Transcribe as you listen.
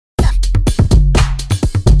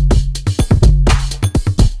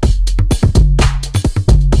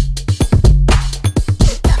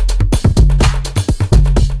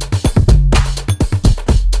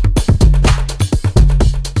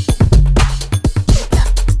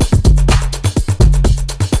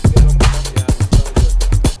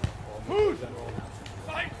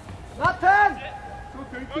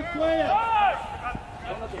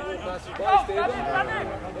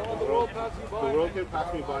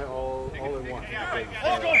try all in one.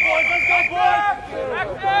 Let's go, boys! Let's go,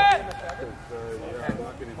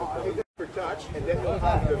 boys! For touch, and then you'll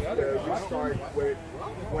have the restart where it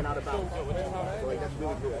went out of bounds. So like that's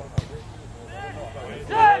really good.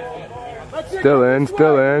 Still in,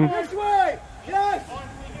 still in. This way! Yes!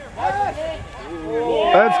 Yes!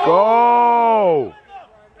 Let's go!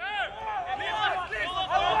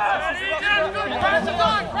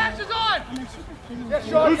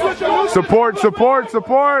 Support, support,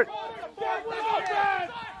 support!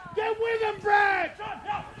 Get with him, Brad!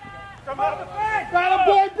 Come on, Battle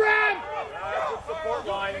boy, Brad! support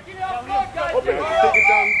line. Okay, take it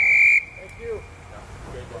down. Thank you.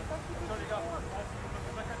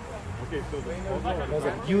 Okay, so that was a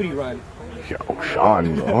beauty run. Yo,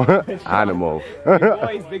 Sean, bro. Animal.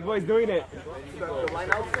 Big boys doing it.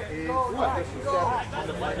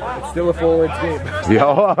 It's still a forwards game.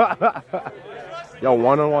 Yo. Yo,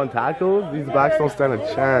 one-on-one tackles? These backs don't stand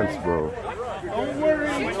a chance, bro. Don't worry.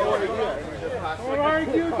 Don't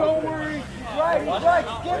argue, don't worry. He's right.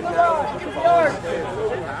 Get the yard. Get the yard.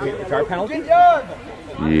 Wait, it's our penalty?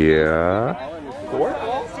 Yeah.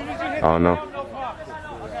 Oh, no.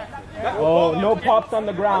 Oh, no pops on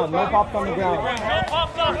the ground. No pops on the ground.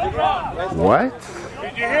 What?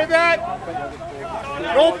 Did you hear that?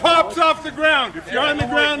 No pops off the ground. If you're on the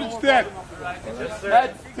ground, it's dead.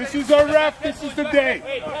 This is our ref. This is the day.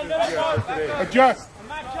 Adjust.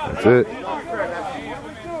 That's it.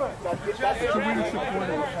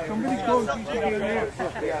 Somebody goes to get in there.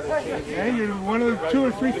 And you're one of the 2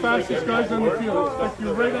 or 3 fastest guys on the field. Like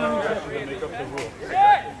you're right on the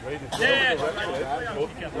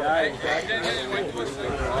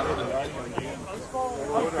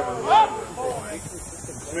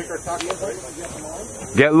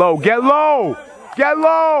Get low, get low! Get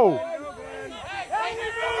low!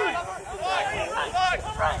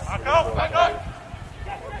 Back up.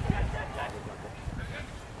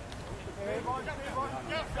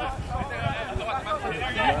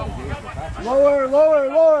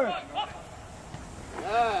 Lower.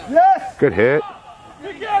 Yes! Good hit.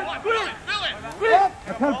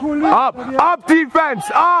 Up defense,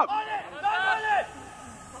 up!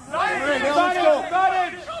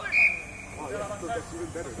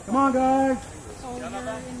 Come on, guys.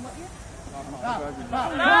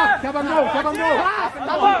 Keep on go.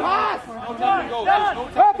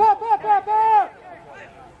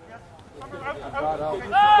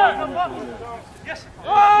 Yes.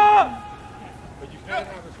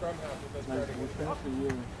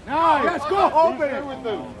 Nice. Let's go. Open it with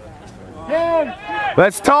them.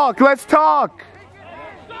 Let's talk, let's talk!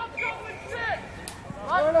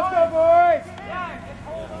 Let's go, boys.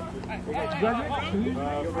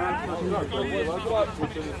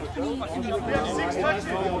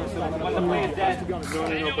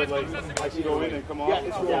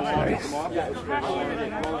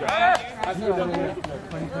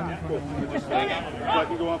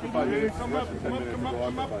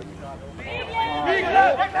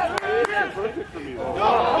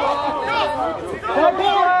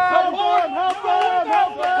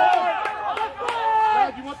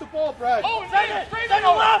 You want the ball, Brad?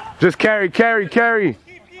 Just carry.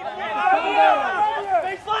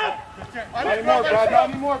 Not anymore, Brad.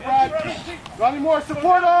 Not anymore.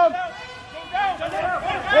 Support him.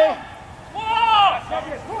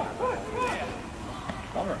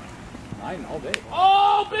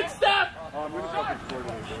 Oh, big step.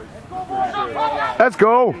 Let's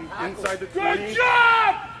go! Inside the 20. Good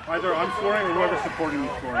job. Either I'm scoring or whoever's supporting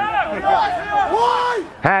is scoring. Why?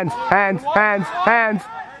 Hands.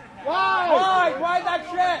 Why that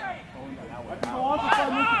shit? Oh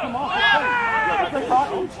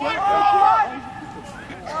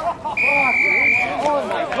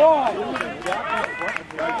my God!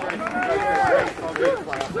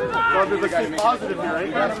 There's a positive here,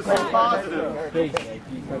 right? There's a positive.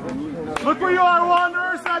 Look where you are,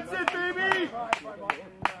 Wanderers. That's it, baby.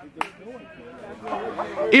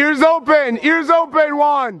 Ears open,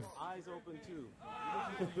 Wands! Eyes open too.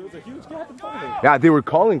 There's a huge gap in front of me. Yeah, they were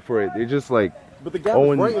calling for it. They just like. But the gap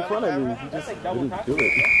was right in front of me. He just didn't do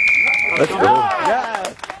it. Let's go.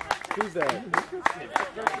 Yeah. Who's that?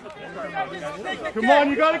 Come on,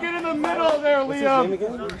 you gotta get in the middle there, Liam.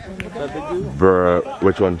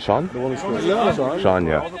 Which one, Sean? The one who scored. Sean,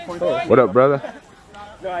 yeah. What up, brother?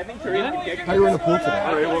 No, I think how you were in the pool today?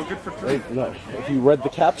 All right, well, good for Trey. No, if you read the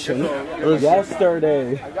caption, it was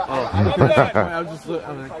yesterday. I was just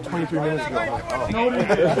like 23 minutes ago.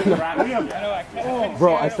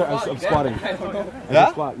 Bro, I'm squatting.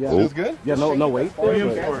 Yeah? Squat, yeah. Feels good? Yeah, no weight. Body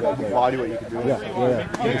weight you can do. Yeah.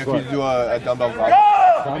 If you do a dumbbell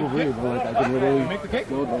Probably, but like, I can literally make the cake.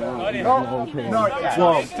 Go down. No,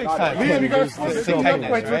 Well, it takes time. Liam, you gotta stick it up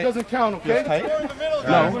right so it doesn't count, okay?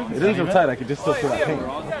 No, it isn't so tight. I could just still feel that pain.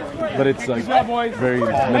 But it's like very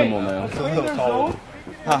minimal now.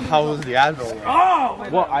 How was the Advil?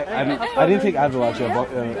 Well, I didn't take Advil actually. I bought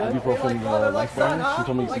ibuprofen Life Balance. She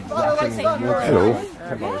told me it's the exact same as Hello.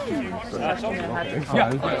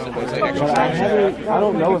 I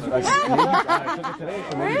don't know if I took it today,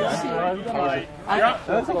 so maybe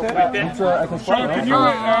that's okay. Sean, can you,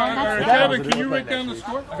 Kevin, can you write down the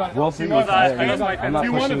score? We'll see. I'm not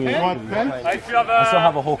pushing you. I still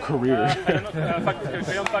have a whole career.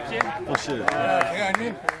 Oh shit.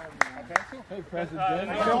 Hey, President.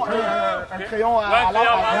 Un crayon à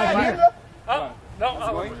l'arbre.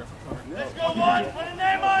 Let's go, one. Put a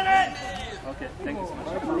name on it. Okay, thank you so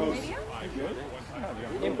much.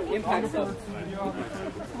 Impact stuff.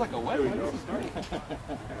 This is like a weapon.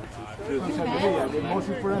 Most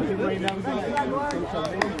important thing right now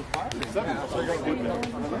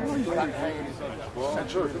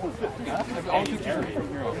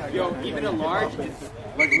Yo, even a large.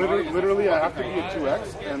 Like literally, I have to be a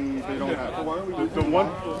 2X, and they don't have the one 2X.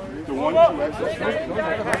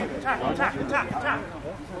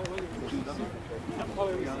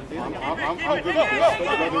 I'm good with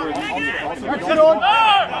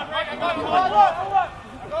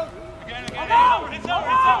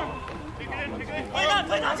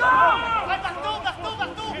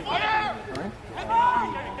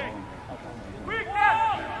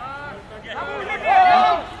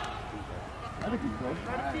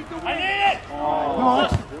No,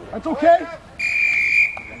 that's okay.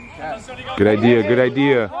 Good idea, good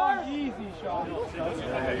idea.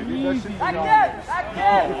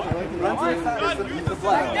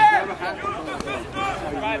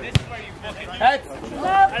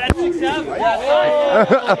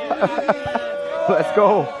 Let's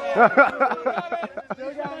go.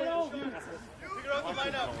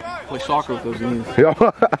 Play soccer with those knees.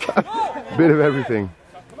 Bit of everything.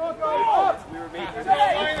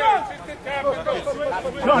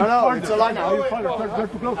 No, it's a line now.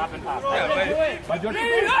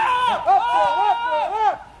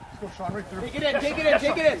 Take it in, take it in,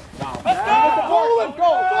 take it in. Follow him, go!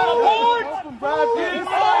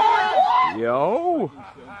 Yo.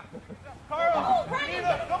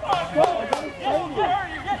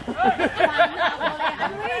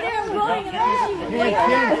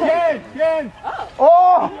 Ken!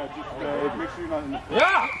 Oh!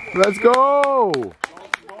 Yeah! Let's go!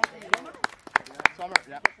 Summer,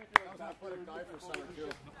 yeah.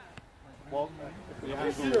 Well, yeah,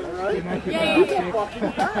 you can.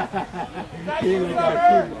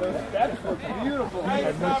 That's beautiful.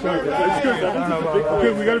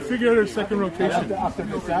 Okay, we got to figure out our second rotation. Yeah,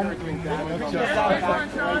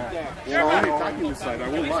 I'm attacking this side. I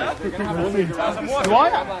won't lie.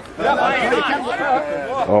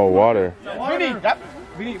 Oh, water.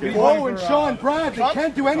 Oh, and Sean, Brad, they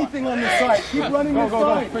can't do anything on this side. Keep running this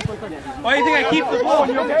side. Why do you think I keep the ball?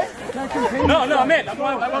 You okay? No, I'm in. I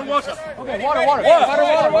want water. Okay, water.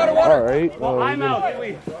 All right. I'm out.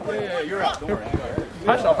 Yeah, you're out. Don't worry.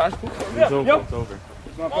 Pass. It's over.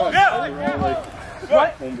 What?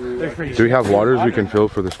 Do we have waters we can fill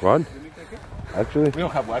for the squad? Actually? We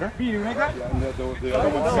don't have water. You make that?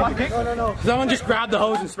 No. Someone just grab the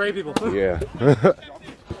hose and spray people. Yeah.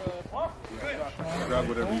 Grab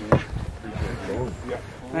whatever you want.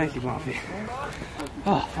 Thank you, Mafia.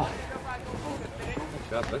 Oh, fuck.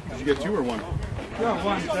 Did you get two or one? Yeah,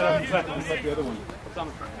 one. What's like the other one?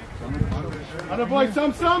 Other boy,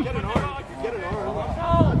 some. Get an arm.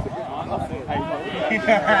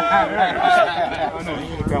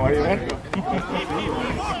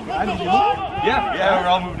 Yeah, we're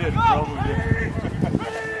all moved in.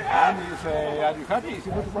 And you say, are you happy?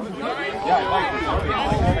 Yeah,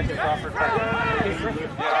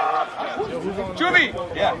 Jimmy!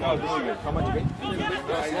 Yeah, no, it's really good. How much you get?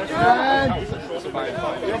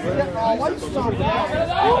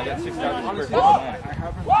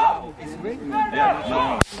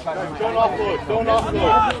 Don't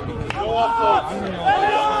offload.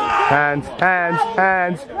 Hands.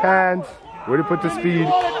 Where to put the speed?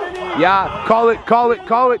 Yeah, call it.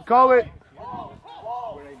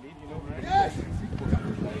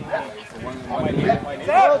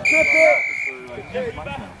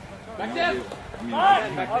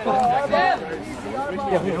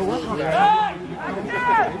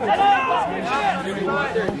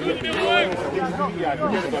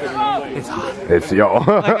 It's yo.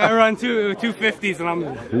 Like I run 250s and I'm.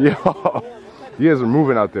 Yo. You guys are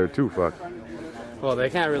moving out there too, fuck. Well, they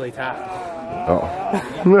can't really tap. Oh.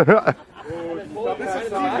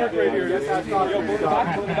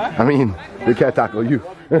 I mean, they can't tackle you.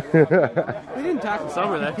 They didn't tackle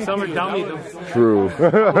Summer. That Summer dummied them. True.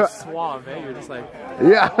 Suave, eh? You're just like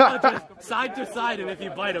yeah. side to side, and if you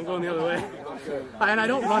bite, I'm going the other way. And I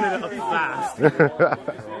don't run it up fast.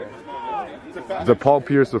 The Paul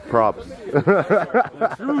Pierce of props.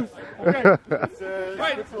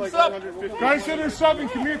 Right, what's up? Guys that are subbing,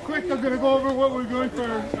 come here quick. I'm going to go over what we're doing for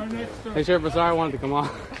our next... Hey, Sheriff, sorry I wanted to come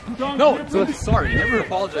off. No, so sorry. Never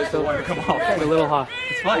apologize for wanting to come off. It's a little hot.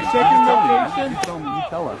 It's fine. Second location. You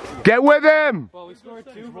tell us. Get with him! Well, we scored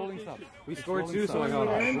 2. We scored 2, so I got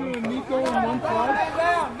off. Andrew and Nico in one pod.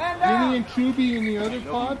 Vinny and Chubby in the other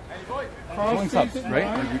pod. Rolling subs, right?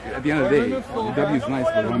 At the end of the day, the W is nice,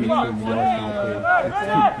 but when we yell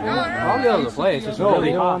I'll be able to play. It's just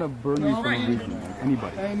really hot. want to burn you for no reason.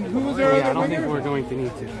 Anybody. And who was there? Yeah, I don't think we're going to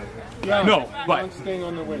need to. Yeah, No, but I'm staying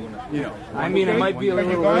on the wing. you know. I mean, it might be a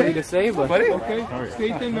little early to say, but... Okay,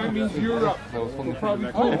 Staten, that means you're up. We'll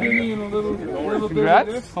probably put Vinny in a little bit of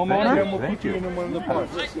this. Homeowner. And then we'll put you in one of the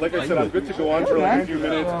pods. Like I said, I'm good to go on for like a few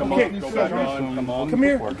minutes. Come on, go back on, come on. Come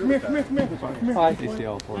here. Hi,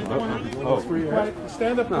 ACL for Right,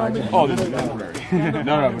 stand up. Oh, this is temporary.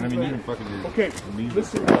 No, but I mean, you can fucking do it. Okay,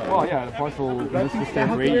 listen. Well, yeah, the partial missed the stay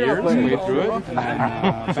for 8 years, way through it, and then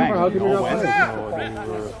bang, all went.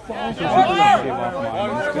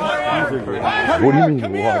 What do you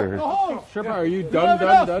mean, water? Tripper, are you done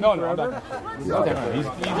forever? Okay, he's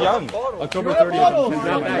young. October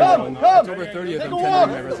 30th, October 30th, I'm tendering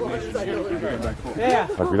my resignation. Like,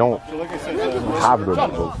 we don't have the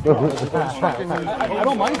levels. I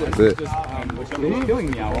don't mind this. It's just, it's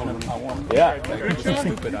killing me out. Yeah. It's so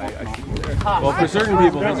stupid. Well, for certain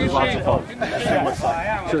people, this is lots of fun.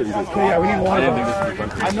 Yeah, we need one.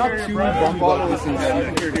 I'm not too bummed about this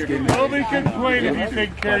thing. Nobody can complain if you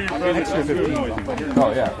take care of your brother. Extra 15.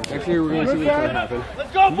 Oh, yeah. Actually, we're going to see what's going to happen.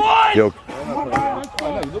 Let's go, boys! Yo.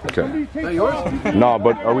 Okay. No,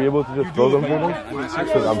 but are we able to just throw them for them?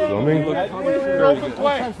 Because I'm filming.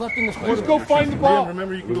 Let's go find the ball.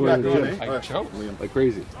 Remember, you can go back on, eh? I choked like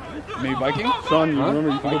crazy. Maybe biking? Son, you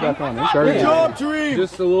remember you can go back on, eh? Good job, Tareem!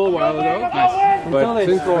 Just a little while ago. Nice. But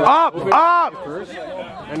since we're Up! first,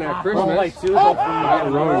 and at Christmas, I had a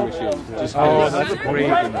rowing machine. Just that's great.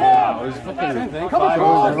 It was fucking You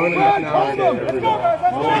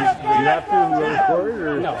have to record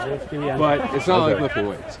or? No, but it's not like lifting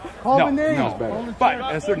weights. No, it's better. But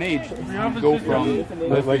at a certain age, you go from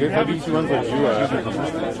Like if he runs like you are.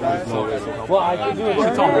 well, I could do it.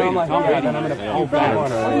 It's Tom Brady. Tom Brady. I'm going to pull back on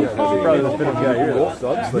Probably the bit of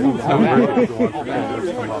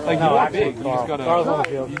Like you're not big. You just gotta.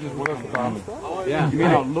 You just work the problem. Yeah. You may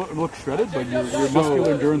not look shredded, but your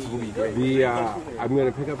muscular endurance will be great. I'm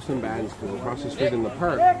going to pick up some bands because across the street in the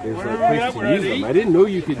park there's like place to use them. I didn't know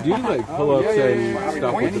you could do like pull-ups and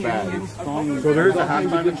stuff with the bands. So there's a half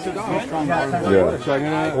time. Yeah. So I'm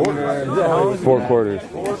gonna 4 quarters.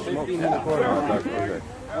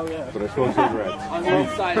 but I smoke cigarettes.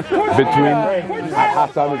 Between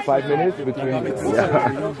half time and 5 minutes. Between. Yeah.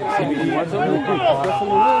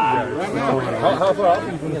 How far out?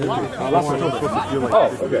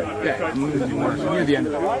 Oh, okay. Yeah, near the end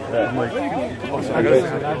of it.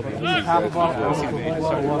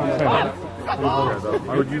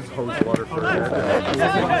 I would use hose water for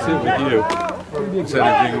that. Sit with you instead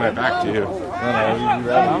of bringing my back to you.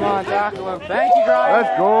 Come on, tackle him. Thank you, guys.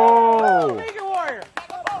 Let's go!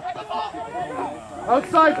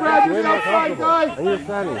 Outside, Brad. You're outside, guys. And you're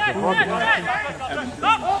standing.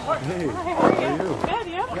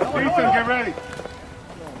 Ethan, get ready.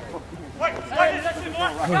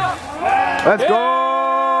 Let's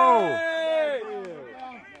go!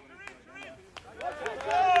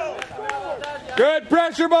 Good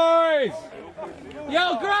pressure, boys!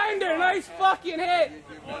 Yo, Grinder, nice fucking hit.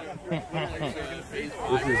 This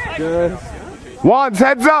is good. Wands,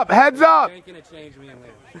 heads up, heads up! Ain't gonna change me in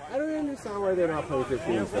later. I don't understand why they're not playing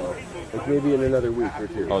 15 so. Like maybe in another week or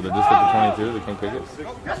two. Oh, they're just at the 22, they can't kick it?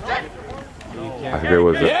 I think it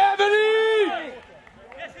was it. Yeah, Vinny!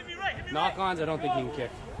 Knock-ons, I don't think you can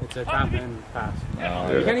kick. It's a tap and pass.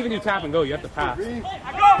 Yeah. You can't even do tap and go, you have to pass. Maybe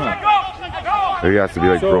it has to be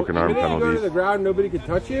like broken arm You go to penalties. the ground, nobody can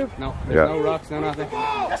touch you? No, there's Yeah. no rucks, no nothing.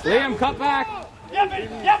 Liam, cut back!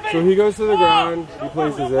 So he goes to the ground, he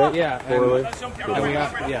places it. Yeah, Poorly. and we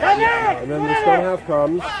have to, yeah. And then the scrum half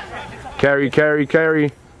comes. Carry, carry,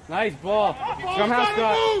 carry. Nice ball. Somehow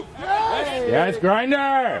Scott. Yeah, it's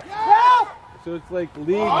Grinder! So it's like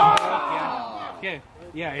league. Okay.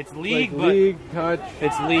 Yeah, it's league, Like but league touch.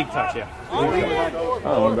 it's league touch, yeah.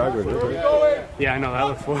 Oh, I'm back with it. Yeah, I know, that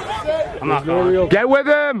looks cool. I'm not going. Get with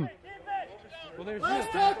him! Well, there's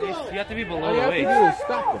you have to be below the You waist. have to do is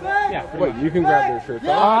stop them. Yeah. Wait, you can grab their shirts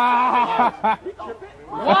off.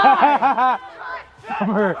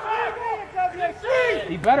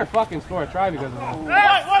 He better fucking score a try because of that.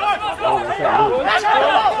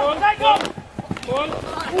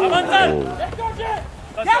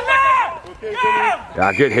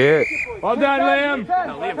 Yeah, good hit. Well done, Liam.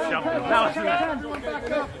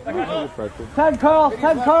 Ted Carl.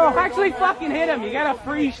 Actually fucking hit him. You got a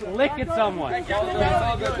free lick at someone.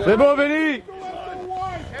 Flip over and eat.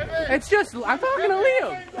 It's just, I'm talking to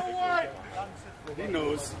Liam. He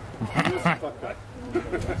knows.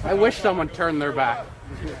 I wish someone turned their back.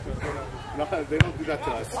 No, they don't do that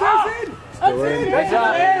to us.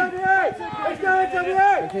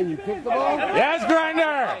 Can you kick the ball? Yes,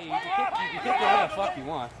 Grinder. Hey, you can kick whatever the fuck you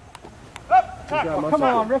want. Come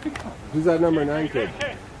on, Ricky. Who's that number 9 kid?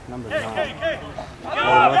 Number 9.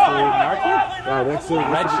 Next to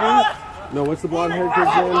Red shoes? No, what's the blonde haired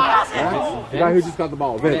kid's name? The guy who just got the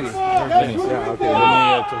ball. Vince. Yeah, okay.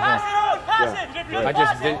 I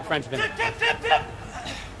just French Vince.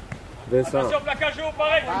 Vince. That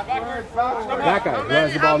guy who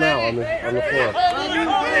has the ball now on the floor.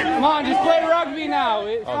 Come on, just play rugby now.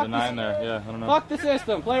 Oh, the 9 there. Yeah, I don't know. Fuck the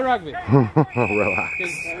system. Play rugby. Relax.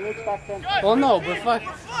 Well, no, but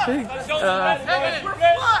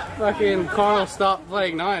fucking Carl stopped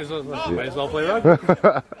playing 9, so might as well play rugby.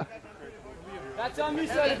 That's on me,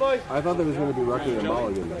 Sonny boy. I thought there was going to be rugby and ball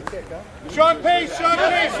again. Short pace,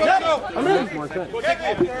 let's go.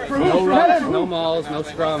 No runs, no mauls, no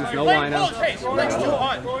scrums, no lineouts.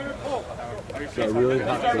 So really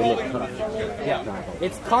hot. Yeah,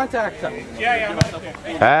 it's contact time.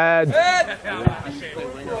 Head.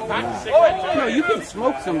 No, you can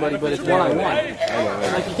smoke somebody, but it's one-on-one.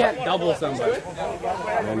 Like you can't double somebody.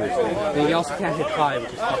 And you also can't hit 5,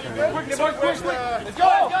 which is fucking annoying. Let's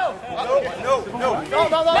go. No.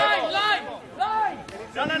 Line.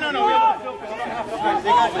 No.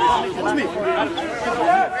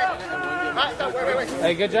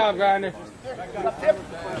 Hey, good job, Grinder.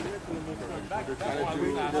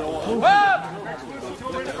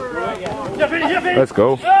 Let's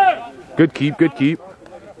go. Good keep.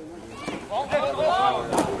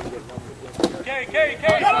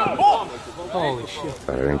 Holy shit.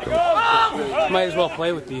 Thank you. Might as well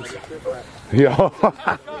play with these. Yeah.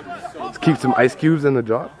 Let's keep some ice cubes in the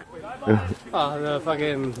jar. Oh, the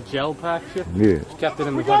fucking gel pack shit? Yeah. Just kept it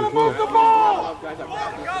in the fucking pool.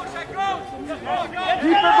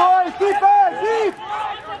 Deeper, boys!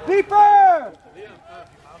 Deeper!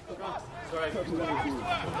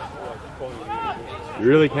 You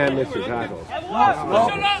really can't miss your tackles.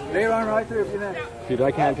 They run right through if you know. Dude,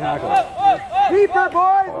 I can't tackle. Deeper,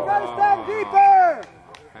 boys! You gotta stand deeper!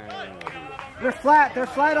 They're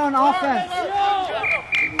flat on offense.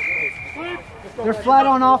 They're flat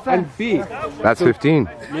on offense. And feet. That's 15.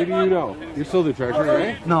 Maybe you know. You're still the treasurer,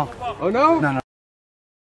 right? No. Oh, no? No.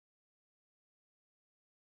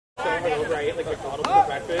 I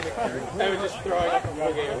was just throwing up from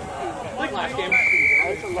one game. Like last game.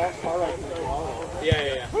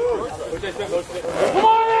 Yeah. Which I spent most of it. Come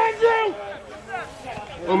on, Andrew!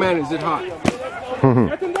 Oh man, is it hot?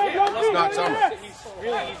 It's not summer.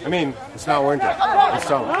 I mean, it's not winter. It's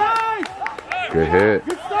summer. Good hit.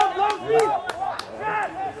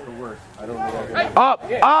 I don't know. Up!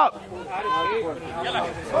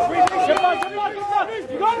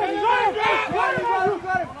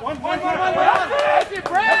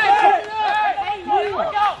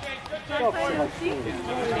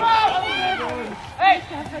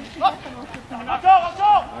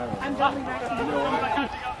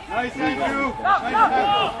 Nice, Andrew.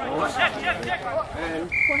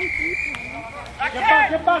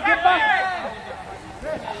 Get back.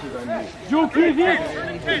 Juki, vite!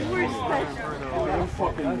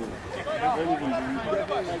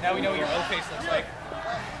 Now we know what your old face looks like.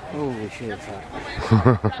 Holy shit, it's hot.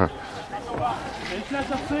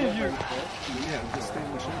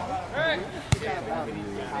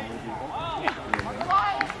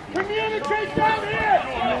 Communicate down here!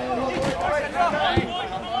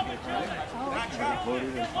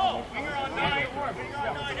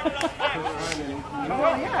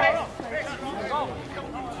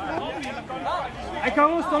 Hey,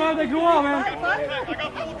 Carlos, t'en as de gloire, man!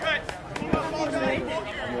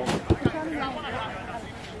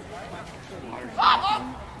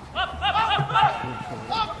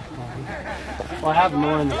 Well, I have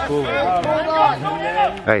more in the cooler.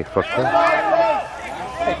 Hey, fuck that.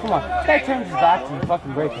 Hey, come on. This guy turns his back to me,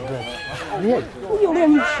 fucking breaks his ribs. I hit.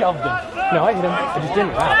 You shoved him. No, I hit him. I just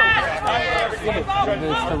didn't wrap.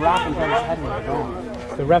 It's the wrap in front of his head and the ground.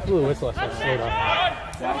 The ref blew a whistle, so I slow down.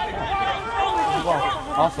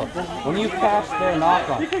 Also, when you catch their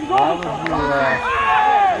knock-on, why would you, you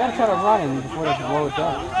gotta try to run in before they can blow it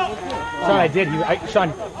down. Sean, I did.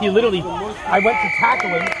 Sean, he literally, I went to tackle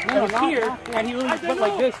him, he was here, and he literally went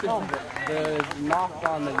like this. The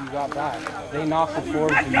knock-on that you got back, they knocked it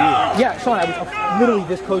forward to you. Yeah, Sean, I was literally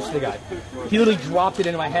this close to the guy. He literally dropped it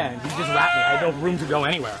into my hand. He just wrapped me. I had no room to go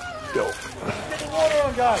anywhere. I'm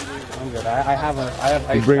good. I have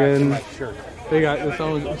ice bring packs in my shirt. They got this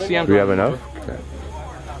one. Do we have enough? Okay.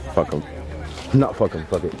 Fuck them. Not fuck them,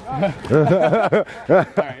 fuck it.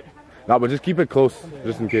 Alright. No, but just keep it close,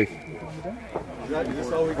 just in case. Is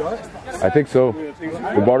this all we got? I think so.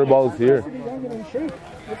 The water ball is here.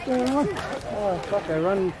 What's going on? Oh, fuck, I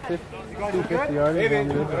run 250 yards. Hey,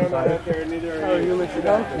 man, I'm not out there, neither are you. You let you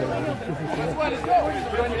down? Is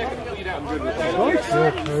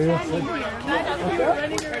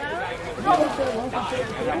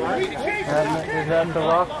that the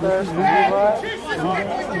rock there?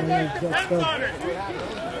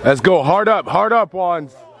 Let's go. Hard up,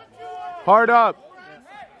 Wands. Hard up.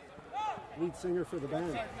 Lead singer for the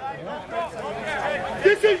band.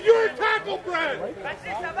 This is your tackle, Brad.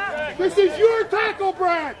 This is your tackle,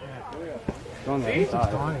 Brad. Go on the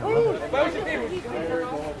inside.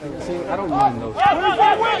 See, I don't mind those.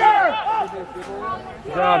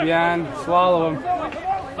 Good job, Jan. Swallow him.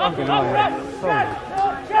 Fucking hell, yeah.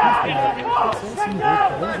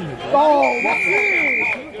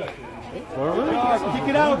 Kick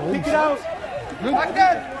it out. Kick it out.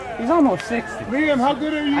 He's almost 60. Liam, how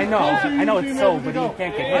good are you? I know it's so, but he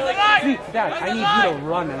can't get hit. See, Dad, I need you to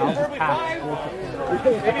run and I'll just pass.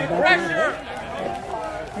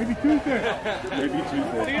 Maybe Tuesday.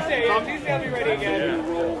 Tuesday, I'll be ready again.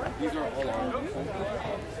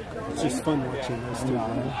 It's just fun watching those two.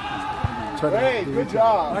 Hey, good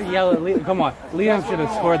job. I yell at Liam. Come on. Liam should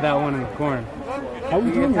have scored that one in the corner. How are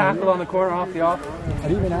you doing? Tackled on the corner off the off. I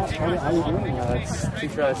didn't even ask. How are you doing? It's 2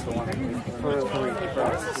 tries to 1. For 3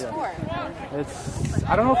 tries. It's.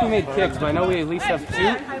 I don't know if we made kicks, but I know we at least have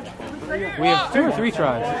 2. We have 2 or 3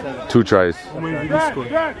 tries. 2 tries.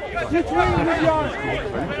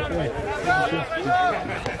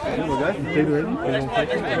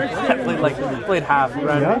 Played half.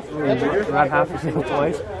 Ran half the single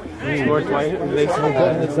twice. Scored twice. They scored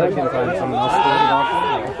the second time. Someone else scored it off.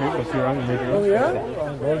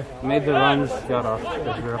 Made the runs, got off.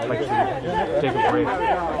 They were up like to take a break.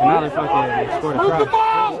 And now they fucking scored a try.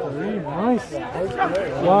 Nice.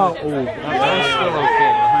 Wow. Oh, that's still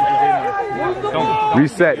okay. Don't.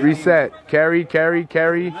 Reset. Carry.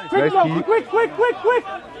 Nice keep. Quick. Go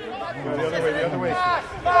the other way.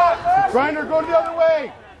 Grinder, go the other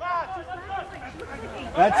way.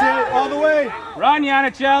 That's it, all the way. Run,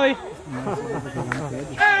 Yannicelli.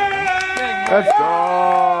 Let's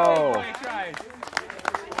go.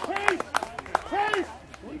 Chase.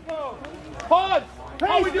 Pods,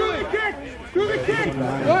 how we doing? Do the kick.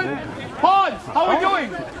 Good. Pods, how we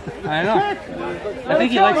doing? I don't know. I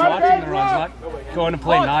think he likes watching the runs, not going to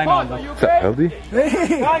play 9 on them. What's up, healthy?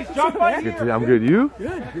 Guys, jump on here. I'm good. You?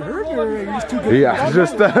 Good. You heard you're too good. Yeah,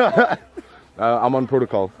 just I'm on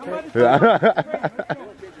protocol. Yeah.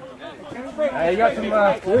 You got some.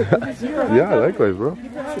 Yeah, likewise, bro.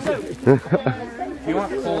 You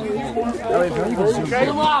want cold?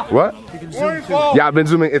 What? Yeah, I've been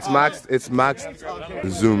zooming. It's max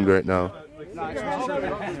zoomed right now.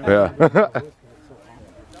 Yeah.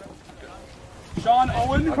 Sean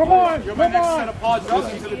Owen. Come on. You're my next set of pods.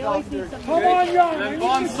 Come on, young. And then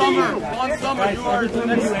Vaughn Summer, you are the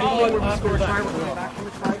next solid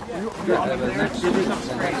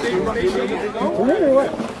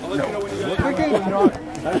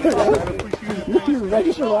You were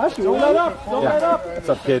ready for last year. Don't let up. What's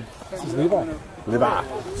up, kid? This is Levi.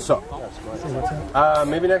 So,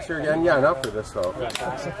 maybe next year again. Yeah, not for this though.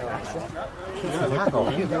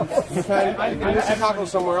 Tackle. You can tackle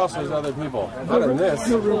somewhere else. There's other people. Not in this.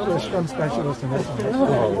 You're a real scrum specialist in this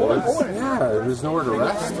one. Yeah, there's nowhere to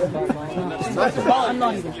rest. I'm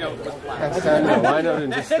not even. Can't stand there. Line out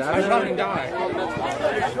and just stand there.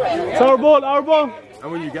 It's our ball.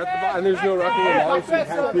 And when you get the ball, and there's no rocking the ball, so you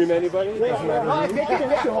can't cream anybody. It doesn't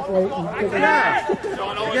matter who. Yeah.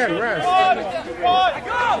 Again, rest. I go!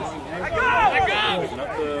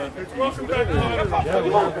 It's welcome back to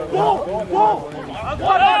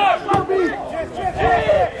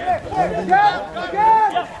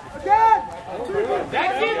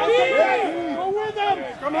Go with them!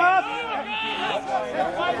 Come on!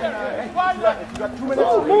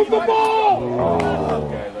 Move the ball!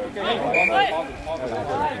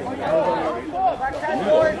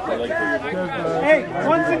 Hey!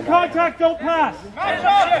 Once in contact, don't pass.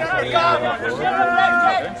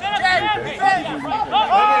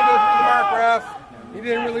 He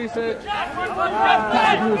didn't release it.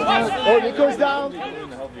 Oh, Nico's down.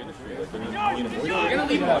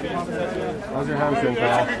 How's your hamstring,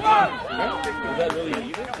 pal?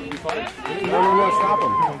 No, stop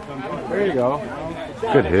him. There you go.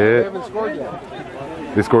 Good They hit. haven't scored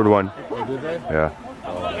yet. They scored one. Oh, did they? Yeah.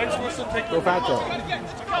 Go Fatso.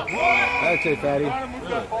 I'd say Fatty.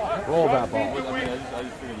 Roll that ball.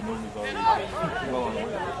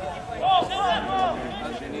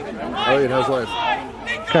 Elliot, how's life?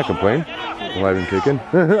 Can't complain. Alive and kicking.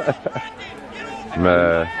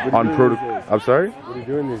 I'm on protocol. I'm sorry? What are you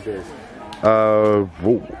doing these days?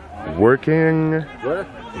 Working. Where?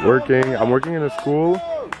 Working. I'm working in a school.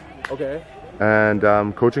 Okay. And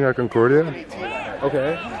coaching at Concordia.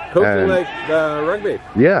 Okay. Coaching And- like the rugby.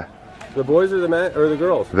 Yeah, The boys or the men or the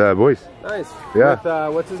girls? the boys. Nice. Yeah.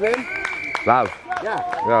 With, what's his name? Lav. Yeah.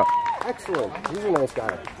 Yeah, Excellent. He's a nice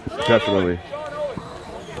guy. definitely.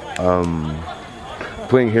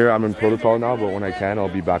 Playing here, I'm in protocol now, but when I can, I'll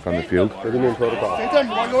be back on the field. What do you mean protocol?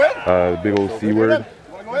 Big old C word.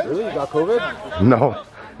 Really? You got COVID? No,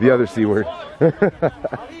 the other C word.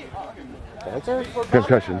 Cancer?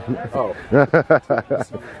 Concussion. Oh.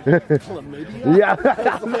 Yeah.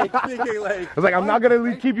 I was like, I'm not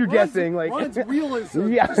gonna keep you guessing. Like, yeah. The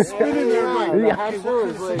hamster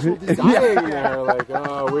was like dying there. Like,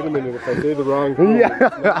 oh, wait a minute. If I say the wrong thing,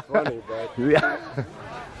 it's not funny, but Yeah.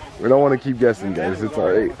 We don't want to keep guessing, guys. It's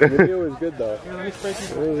alright. the video was good though.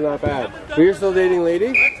 It was not bad. But you're still dating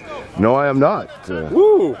lady? No, I am not.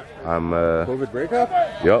 Woo! I'm COVID breakup?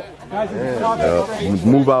 Yep.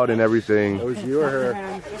 Move out and everything. That was you or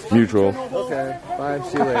her? Mutual. Okay. Bye.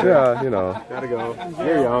 See you later. Yeah, you know. Gotta go.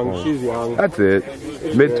 You're young. She's young. That's it.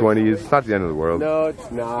 Mid-20s. It's not the end of the world. No,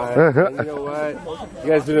 it's not. And you know what?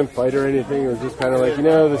 You guys didn't fight or anything. It was just kind of like, you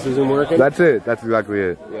know, this isn't working. That's it. That's exactly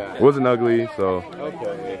it. Yeah. It wasn't ugly, so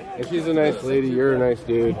Okay. If she's a nice lady, you're a nice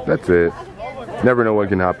dude. that's it. Never know what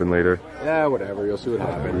can happen later. Yeah, whatever. You'll see what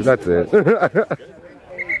happens. That's it.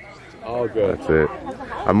 All good. That's it.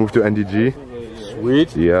 I moved to NDG.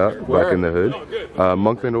 Sweet. Yeah, Where? back in the hood.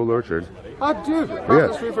 Monkland Old Orchard. Oh, dude.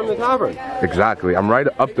 Across the street from the tavern. Exactly. I'm right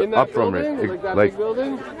up In that from building? it. Like that Like big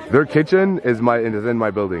building? their kitchen is in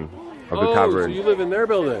my building of the Oh, tavern. so you live in their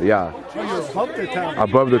building? Yeah.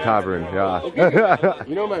 Above the tavern. Yeah.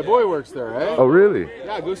 You know my boy works there, eh? Oh really?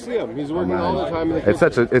 Yeah, go see him. He's working all the time in the It's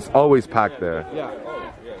kitchen. it's always packed there. Yeah.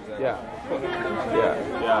 Yeah.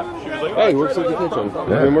 Yeah. Hey, he works at the kitchen. I've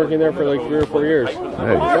been working there for like 3 or 4 years.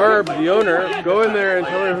 Hey. Barb, the owner, go in there and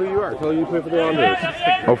tell her who you are. Tell her you play for the Wanderers.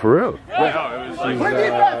 Oh, for real? She's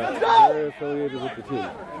very affiliated with the team.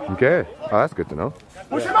 Okay. Oh, that's good to know.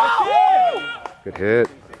 Good hit.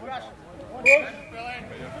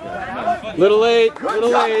 Little late. Little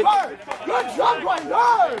late.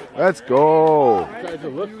 Let's go. Try to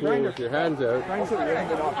look cool with your hands out.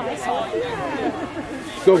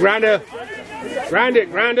 Go, Granda. Grind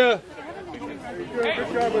it, Granda.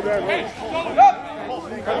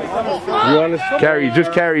 You want to Carry,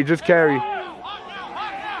 just carry, just carry.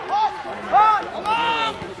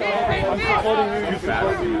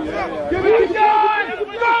 Go,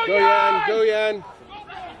 Yan. Go, Yan.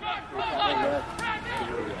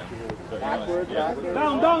 Down.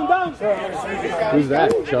 Who's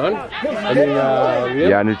that? Sean? I mean,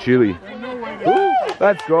 Liam? Yanuchili.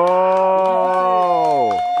 Let's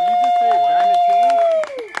go.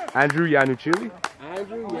 Andrew Yanuchili?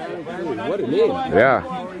 Andrew Yanuchili. What a name. Yeah.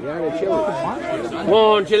 Yanuchili. Come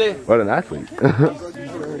on, Chili. What an athlete.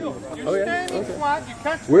 Oh, yeah?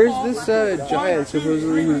 Okay. Where's this giant?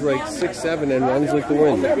 Supposedly he's like 6'7" and runs like the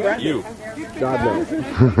wind. You. God knows.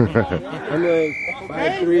 I'm like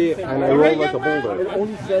 5'3" and I roll like a boulder.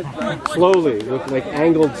 Slowly, with like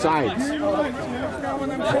angled sides.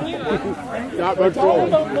 Not much roll.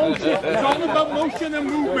 It's all about motion and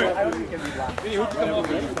movement.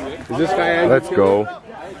 Is this guy Andrew? Let's go.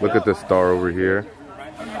 Look at the star over here.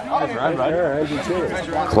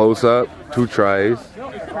 Close up, 2 tries.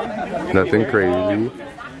 Nothing crazy.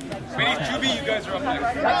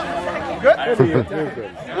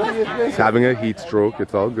 He's having a heat stroke.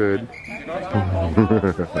 It's all good.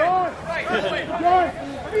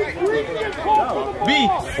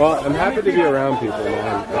 Well, I'm happy to be around people,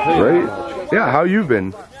 man. I'll tell you that much. Right? Yeah, how you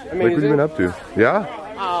been? Like, what have you been up to? Yeah?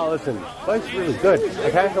 Oh, listen, life's really good.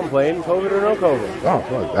 I can't complain, COVID or no COVID. Oh,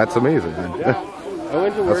 fuck, that's amazing. I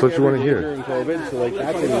went to work That's what you every want to day hear. during COVID, so like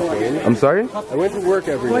that didn't change. I'm sorry? I went to work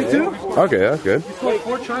every day. Okay, that's good.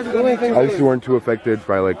 At least you weren't too affected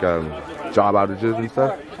by like job outages and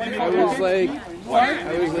stuff. I was like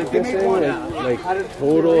I was like missing like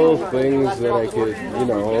total things that I could, you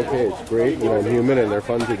know, okay, it's great, you know, I'm human and they're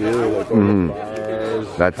fun to do, like going to bars,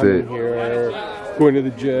 that's it. Here, going to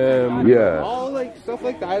the gym, yeah, all like stuff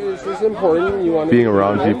like that is just important. You want to being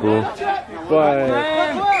around people, but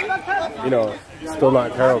you know, still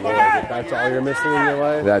not terrible. Like, if that's all you're missing in your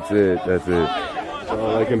life. That's it. That's it. So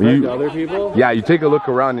like compared to other people. Yeah, you take a look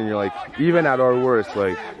around and you're like, even at our worst,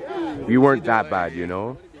 like we weren't that bad, you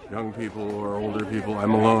know. Young people or older people,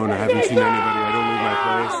 I'm alone, I haven't seen anybody, I don't leave my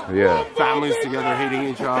place. Yeah. Families together hating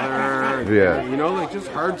each other. Yeah. You know, like just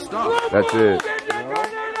hard stuff. That's it. You know?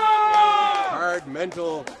 Hard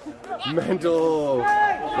mental,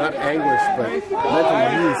 not anguish, but mental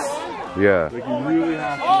peace. Yeah. Like you really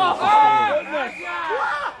have to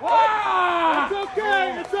It's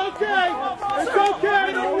okay, it's okay, it's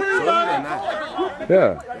okay, don't worry about it.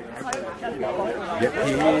 Yeah. Get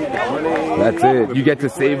paid, get money. That's it. You get to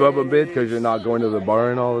save up a bit because you're not going to the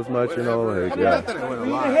bar and all as much, you know. Like, yeah. Not that I went a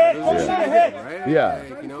lot. It was just right? Yeah.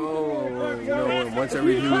 Like, you know, once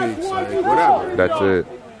every 2 weeks, like whatever. That's it.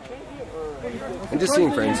 And just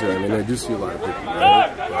seeing friends here. I mean, I do see a lot of people.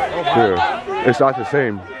 Right? Sure. It's not the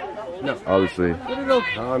same. No. Obviously. But it'll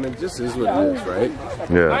come. It just is what it is, right?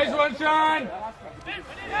 Yeah. Nice one, Sean.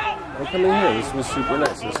 I'm coming here. This was super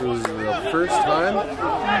nice. This was the first time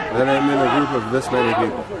that I'm in a group of this many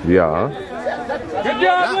people. Yeah. Good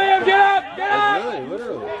job, Liam. Get up. Get up. Really,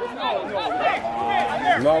 literally.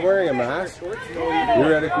 I'm not wearing a mask.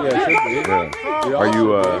 Theoretically, I should be. Yeah. Are you,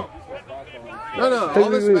 No, all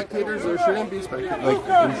the spectators, there shouldn't be spectators. Like,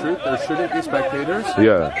 in truth, there shouldn't be spectators.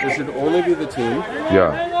 Yeah. There should only be the team.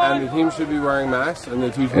 Yeah. And the team should be wearing masks, and the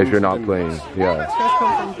two teams If you're not should be playing, masks. yeah. This guy's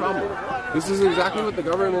come from Mont-Tremblant. This is exactly what the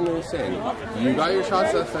government is saying. You got your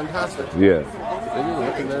shots, that's fantastic. Yeah. Then you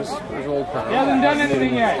look and there's old crowd. He hasn't done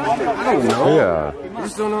anything yet. I don't know. Yeah. I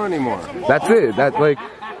just don't know anymore. That's it. That's like...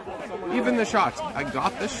 Even the shots. I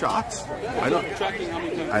got the shots.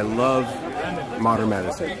 I love modern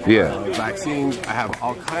medicine. Yeah. Vaccines. I have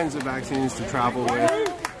all kinds of vaccines to travel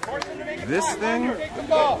with. This thing,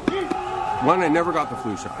 one, I never got the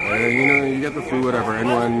flu shot. You know, you get the flu, whatever,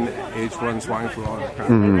 N1, H1, swine flu, all that crap.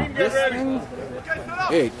 This thing,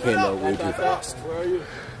 it came out way too fast.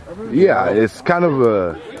 Yeah, it's kind of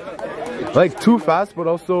like too fast, but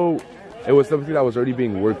also it was something that was already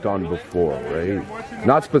being worked on before, right?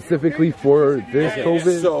 Not specifically for this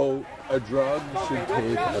COVID. So a drug should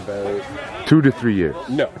take about 2 to 3 years.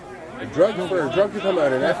 No. For a drug to come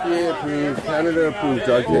out, an FDA approved, Canada approved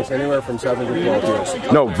drug takes anywhere from 7 to 12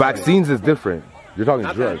 years. No, vaccines is different. You're talking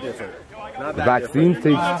drugs. Vaccines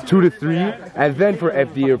takes 2 to 3, and then for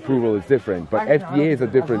FDA approval it's different. But FDA is a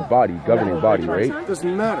different body, governing body, right? It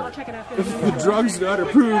doesn't matter. If the drug's not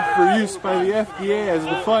approved for use by the FDA as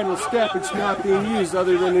the final step, it's not being used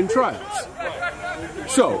other than in trials.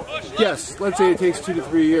 So, yes, let's say it takes 2 to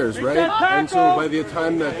 3 years, right? And so by the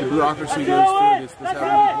time that the bureaucracy goes through, it's the 7 to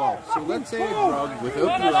 12. So let's say a drug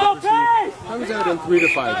without bureaucracy comes out in 3 to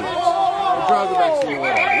 5 years. A drug, a vaccine,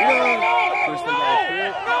 whatever. First thing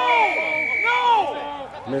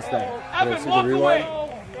I missed that. Can I see the rewind?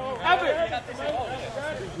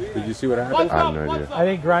 Did you see what happened? I have no idea. I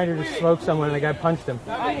think Grinder just smoked someone and the guy punched him.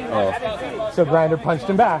 Oh. So Grinder punched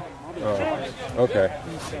him back. Oh, okay.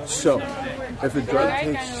 So, if a drug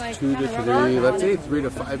takes 2 to 3, let's say 3 to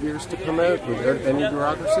 5 years to come out without any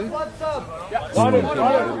bureaucracy, it's going to come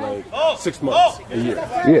out in like 6 months, a year.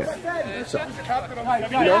 Yeah. So,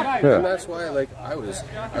 you know, and that's why, like, I was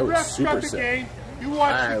super sick.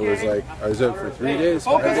 I was out for 3 days,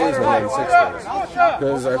 5 days, and then 6 days.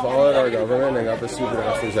 Because I followed our government and got the stupid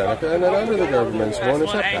AstraZeneca, and then under the government's going to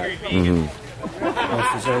shut that.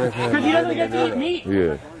 AstraZeneca. Because he doesn't get to eat meat.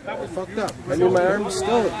 Yeah. I fucked up. I knew my arm was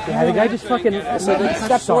still. Yeah, the guy just fucking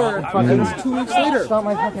stepped on it. And it was 2 weeks later. Not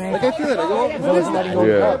my fucking ankle. Like, I feel it. I go, what is that?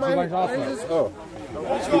 Yeah.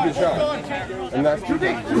 Oh, stupid shot. And that's people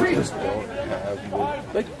who just don't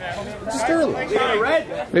have, like, sterling.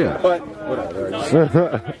 Yeah. But, whatever.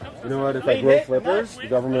 You know what? If I grow flippers, the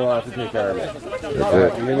government will have to take care of me. That's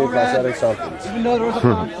it. You need prosthetic something. Even though there was a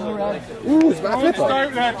Ooh, it's my flip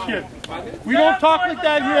Start that shit. We don't talk like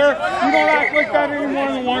that here. We don't act like that anymore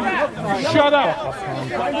in the one. Shut up.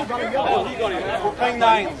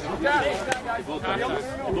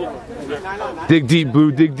 Dig deep,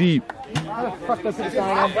 Blue, dig deep. How the fuck does this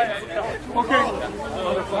guy Okay.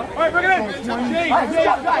 All right, bring it in. Jay.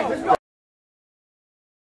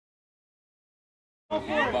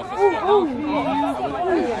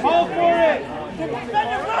 Call for it.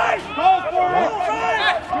 Call for it.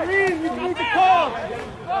 Kareem, you need to call.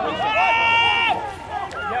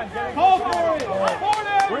 Call for it.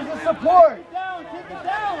 Where's the support? Take it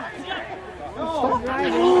down. Trying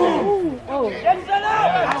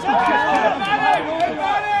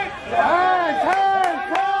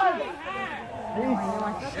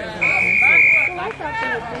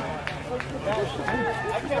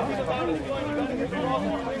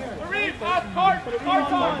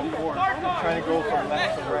to go from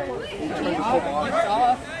left to right.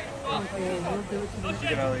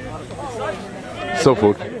 So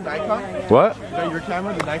full. What? Is that your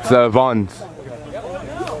camera? The Nikon? It's Vaughn's.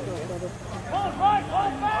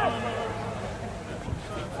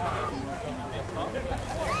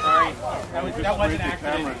 Sorry, that wasn't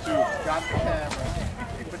camera too. Got the camera.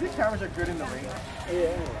 But these cameras are good in the rain.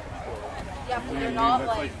 Yeah, but they're not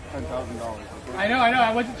like $10,000. I know.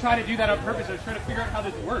 I wasn't trying to do that on purpose. I was trying to figure out how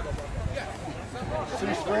this worked. So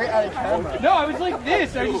you spray out of camera? No, I was like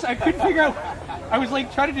this. I couldn't figure out. I was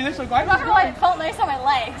like trying to do this. Like, why? I'm not gonna lie, it felt nice on my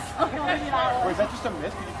legs. Or is that just a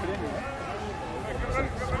mist? Did you put it in there?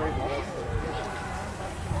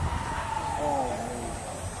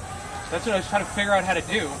 That's what I was trying to figure out how to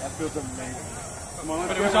do. That feels amazing.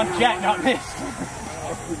 But it was on jet, not mist.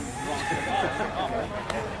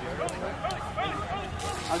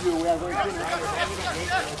 I'll do it. We are going to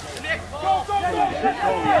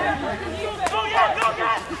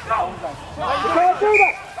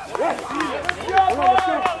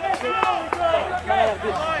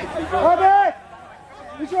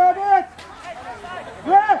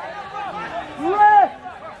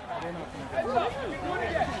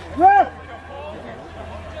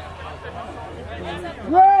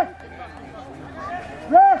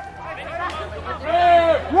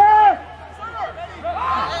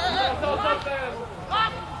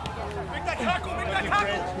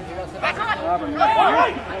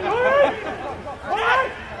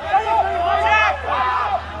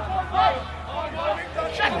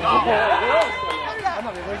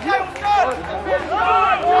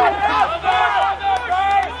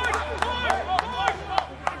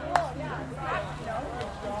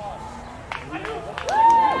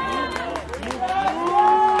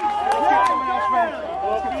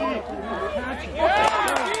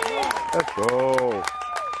Let's go.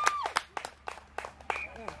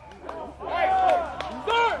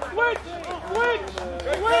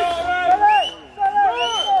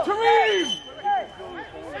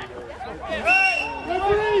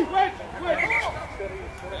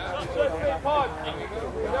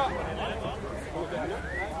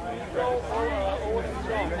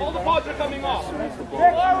 All the pods are coming off.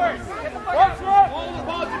 Forward. All the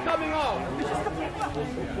pods are coming off.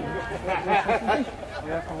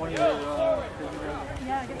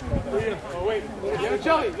 Oh wait, get a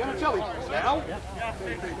jelly. Now?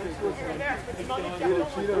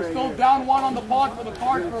 We're still down one on the pod for the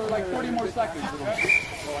card for like 30 more seconds.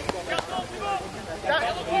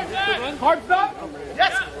 Card stop?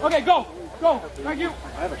 Yes. Okay, go. Thank you.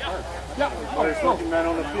 I have a card. Yeah. There's fucking man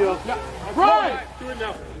on the field. Yeah. Right. Do it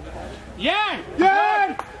now. Yan!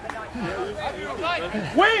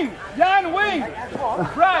 Wing! Yan, wing!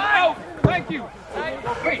 Brad, out! Thank you.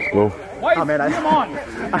 Wait. Go. Why Oh, man, come on?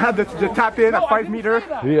 I had the tap in at 5 meter.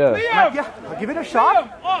 Yeah. Liam! Yeah, I'll give it a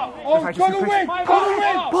shot. Oh, go to wing!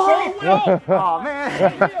 Oh,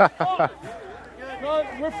 man.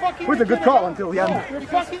 We're fucking. It was a good call until the end. We're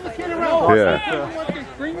fucking the kid around.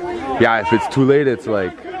 Yeah. Yeah, if it's too late, it's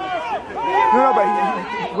like. No, but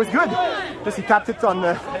it was good. Just he tapped it on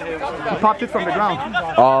the. He popped it from the ground.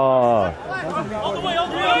 Oh.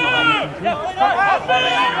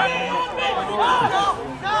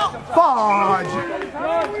 Fudge!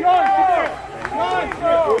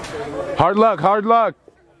 Hard luck.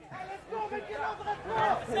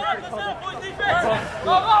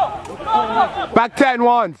 Back 10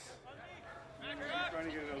 once.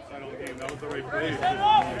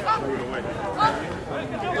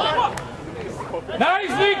 Nice,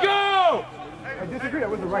 Nico! I disagree, that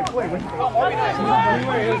was the right play.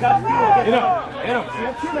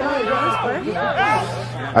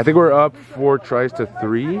 I think we're up 4 tries to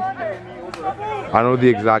 3. I don't know the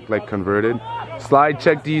exact like converted. Slide,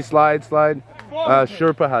 check D, slide.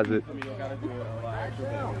 Sherpa has it.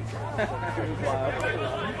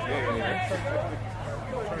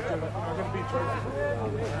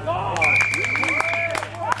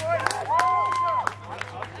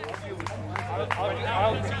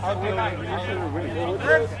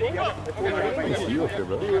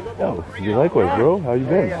 Oh, you likewise, bro. How you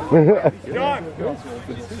been? You're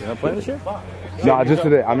not playing this year? Nah, just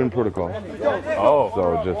today. I'm in protocol. Oh.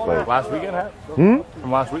 So just like Last weekend, huh?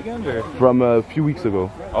 From last weekend, or? From a few weeks ago.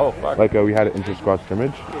 Oh, fuck. Like we had an inter-squad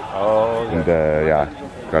scrimmage. Oh, yeah. And yeah,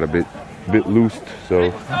 got a bit loosed.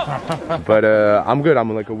 So, but I'm good.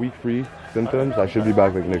 I'm like a week free symptoms. I should be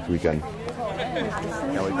back like next weekend.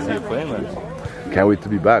 Can't wait to see you playing, man. Can't wait to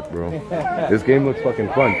be back, bro. This game looks fucking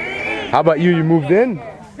fun. How about you? You moved in?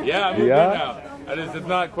 Yeah, I moved in now. It's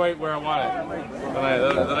not quite where I want it.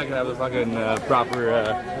 Then I can have the fucking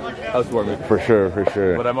proper housewarming. For sure, for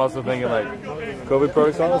sure. But I'm also thinking like COVID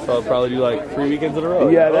protocol, so I'll probably do like 3 weekends in a row.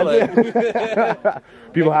 Yeah, that's it.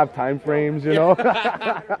 People have time frames, you know.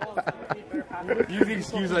 Use the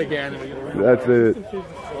excuse I can. That's it.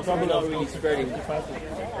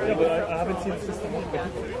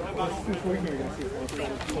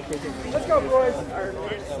 Let's go, boys.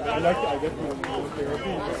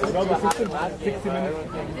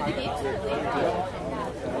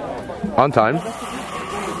 On time?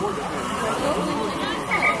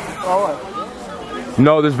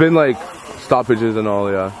 No, there's been like stoppages and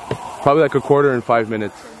all, yeah. Probably like a quarter and 5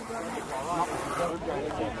 minutes.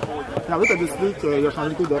 Hervé, t'as décidé qu'il a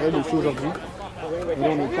changé d'oreille aussi aujourd'hui. Et là,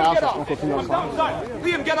 on est tard, parce qu'on continue ensemble.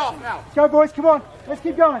 Liam, get off now. Go, boys, come on. Let's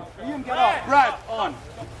keep going. Liam, get off. Brad, on.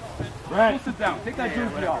 Brad, sit down. Take that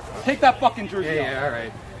jersey off. Take that fucking jersey off. Yeah, all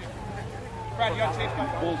right. Brad, you gotta take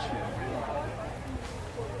that bullshit.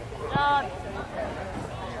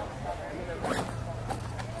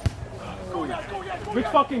 Which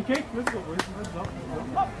fucking kick? Let's go, boys.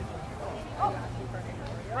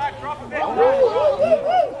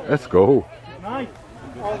 Let's go. Nice.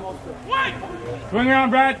 Swing around,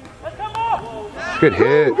 Brad. Good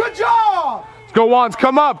hit. Good job. Let's go, Wands.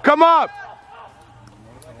 Come up. Come up.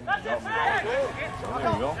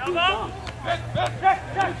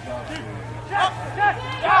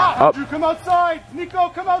 Up. Andrew, come outside. Nico,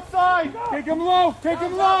 come outside. Take him low. Take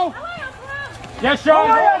him low. Yes, Sean.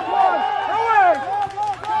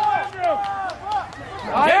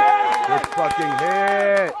 Good fucking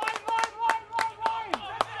hit.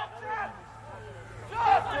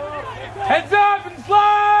 Heads up and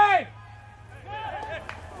slide.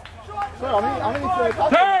 Turn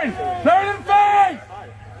and face.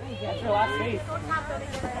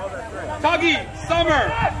 Tuggy, Summer,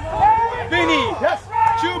 Vinny,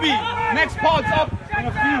 Chubby. Next pod's up in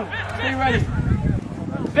a few. Stay ready.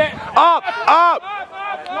 Up.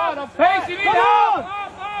 Pace, you need help.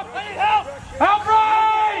 Help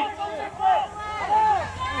right.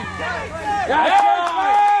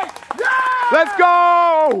 Let's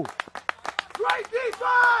go. Great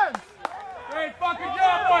defense. Great fucking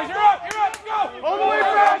job, boys. You're up. Go. All the way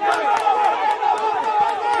back.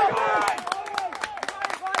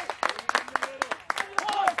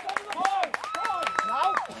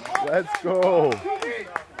 Let's go.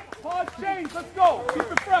 Pause change. Let's go.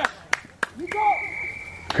 Keep it fresh. You go.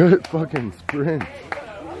 Good fucking sprint.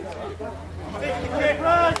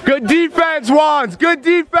 Good defense, Wands. Good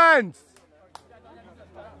defense.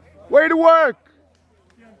 Way to work.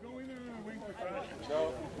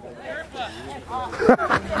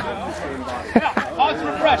 Pause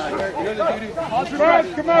refresh. Pause refresh.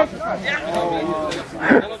 Come on.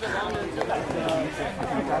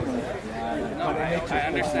 I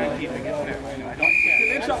understand keeping it fair.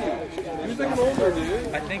 Who's like an older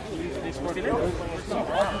dude? I think they scored it.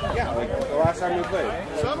 Yeah, like the last time we played.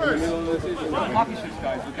 Summers. Hockey shoes,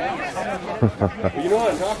 guys, okay? You know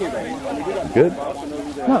what I'm talking about. Good.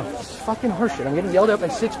 No, it's fucking horseshit. I'm getting yelled at by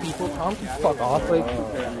 6 people. Tom can fuck off. Like,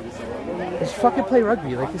 let's fucking play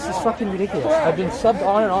rugby. Like, this is fucking ridiculous. I've been subbed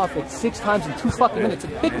on and off like 6 times in 2 fucking minutes.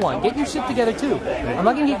 Like, pick one. Get your shit together too. I'm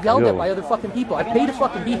not gonna get yelled at by other fucking people. I paid to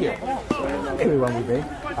fucking be here. Everyone will be.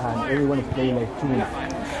 Everyone is playing like 2 minutes.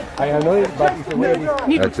 I know it, but if you're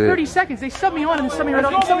Need 30 seconds. They sub me on and then sub me right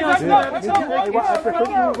off. Sub me on. I prefer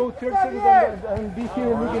to go 30 seconds and be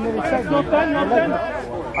here and we can maybe check.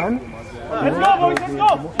 Let's go, boys. Let's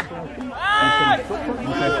go.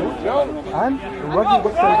 And rugby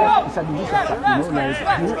works like that. It's a delicious stuff, you know.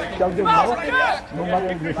 Like, you tell them no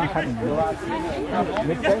matter what happens.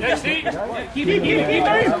 Keep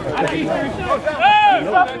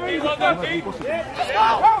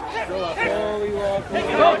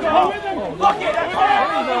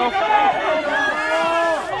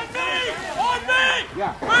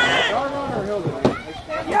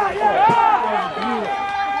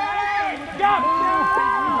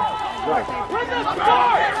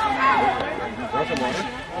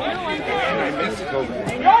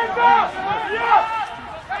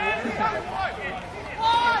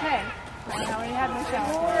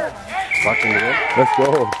Fucking good. Let's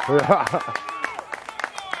go.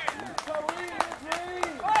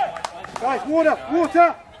 Guys, water.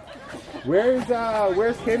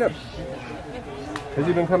 Where's Caleb? Has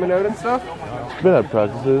he been coming out and stuff? He's been at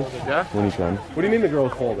practices. Yeah? When he can. What do you mean the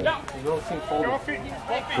girls folded? The girls team folded.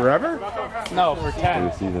 Forever? No, for 10. For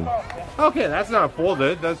the season. Okay, that's not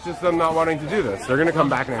folded. That's just them not wanting to do this. They're going to come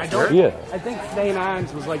back next year? Yeah. I think St.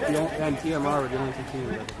 Anne's was like the only, and TMR were the only two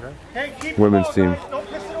teams, right? Women's team.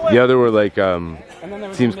 The other were like And then there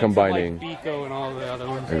was teams a mix of, combining. like Bico and all the other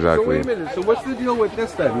ones. So Exactly. wait a minute. So what's the deal with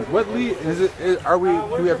this then? What league is it?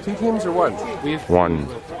 Do we have 2 teams or 1? We have 1,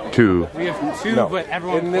 2. We have 2, No, but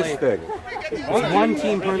everyone in this played. thing. It's 1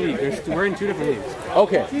 team per league. We're in 2 different leagues.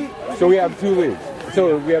 Okay, so we have 2 leagues.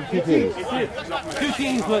 So we have 2 teams. 2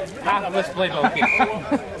 teams, but half of us play both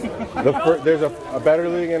games. There's a better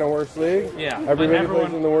league and a worse league. Yeah, Everybody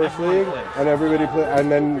plays in the worse league, and everybody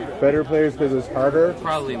and then better players because it's harder.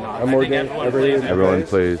 Probably not. And I more think games. Everyone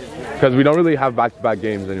plays. Because we don't really have back-to-back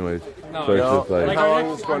games anyways. No, So it's just like How long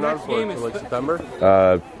is this going on for? game Till like September?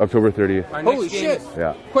 October 30th. Our Holy next game shit! is-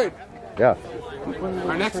 Yeah. Wait, Yeah.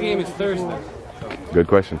 Our next game is Thursday. Good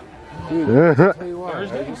question. dude, I'll tell you what, I was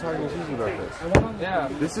just talking to Susie about this. Yeah.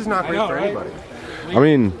 This is not great know, for right? anybody. I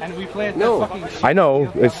mean, And we play at No. that fucking shit. I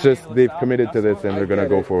know. It's just they've committed to this and they're gonna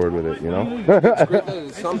go forward with it. You know. It's great that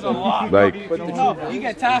it's something. Like But the You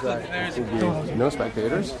get tackled. There's no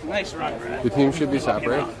spectators. nice run, Brad. The team should be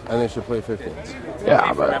separate, and they should play 15s.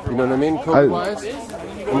 yeah, but You know what I mean? Code-wise,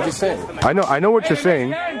 I'm just saying. I know what you're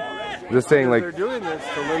saying. Just saying, They're like, doing this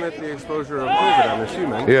to limit the exposure of COVID, I'm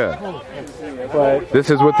assuming. yeah. But This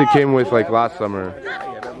is what they came with like last summer.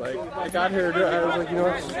 I got here, I was like, you know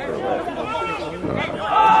what? Screw it.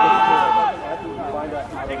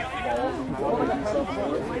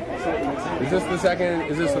 Is this the second?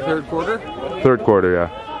 Is this the third quarter? Third quarter, yeah.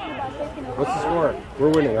 What's the score? We're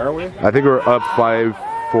winning, aren't we? I think we're up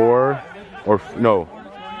 5-4, or no.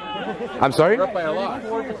 I'm sorry. We're up by a lot.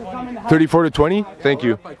 34-20. Thank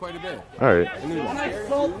you. Up by quite a bit. All right.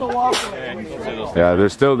 Yeah,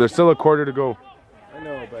 there's still a quarter to go. I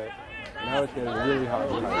know, but now it's getting really hot.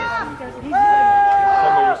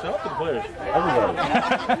 Yourself, the players. Everybody.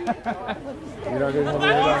 You're not going to help me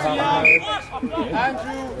with that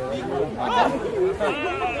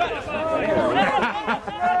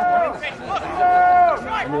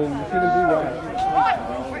I mean, you shouldn't be wet.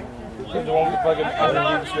 The one with fucking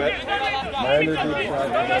underdeep sweat. My underdeep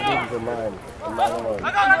sweat and my boobs are mine. I'm not alone.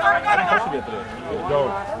 How should we get today?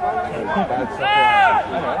 Don't. That's so no,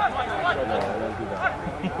 I don't do that.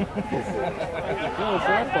 No, it's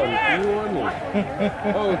not fun. You on me.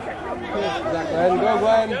 Oh, Zach, Glenn. Go,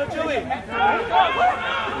 Glenn.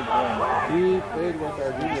 He played with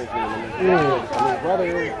our junior team. And his brother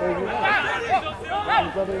played with us.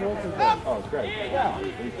 His brother wants his brother. Oh, it's great. Yeah.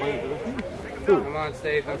 Come on,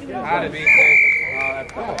 Steve. How to be safe.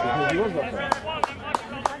 Because he was up there.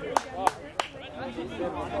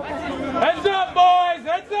 Heads up, boys!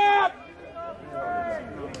 Heads up!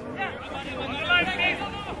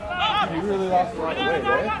 You really lost a lot of weight, eh?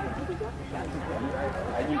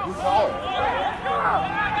 And you do taller.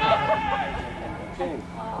 Change.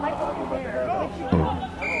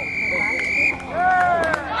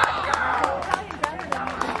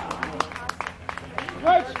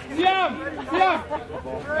 Coach, Siam! Siam!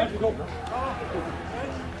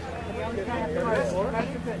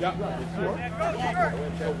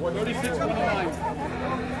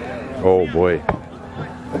 Oh boy.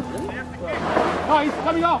 Oh, he's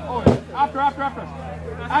coming off. Oh, after.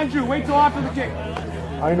 Andrew, wait till after the kick.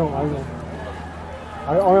 I know.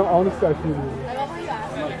 I honestly, I feel you.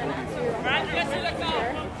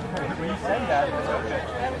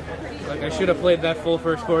 Like I should have played that full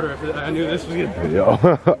first quarter if I knew this was gonna. Yo.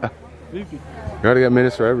 You gotta get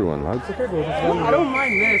minutes for everyone, lads. I don't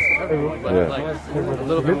mind this, but Yeah. like a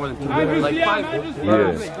little bit more than 2 minutes. Like 5.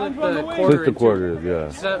 Yeah. Split the quarter. Split the quarters, yeah.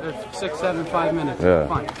 6, 7, 5 minutes. Yeah.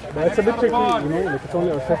 Fine. But it's a bit tricky, you know, like it's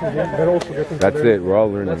only our second game. They're also getting That's it. We're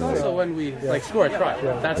all learning. That's also when we like score a try.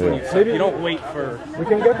 That's when Yeah. you don't wait for. We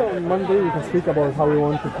can get on Monday, we can speak about how we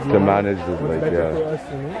want it To manage this, what's like, better yeah. for us,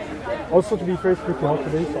 you know. Also, to be fair, it's pretty hot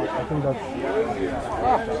today, so I think that's...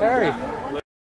 Sorry.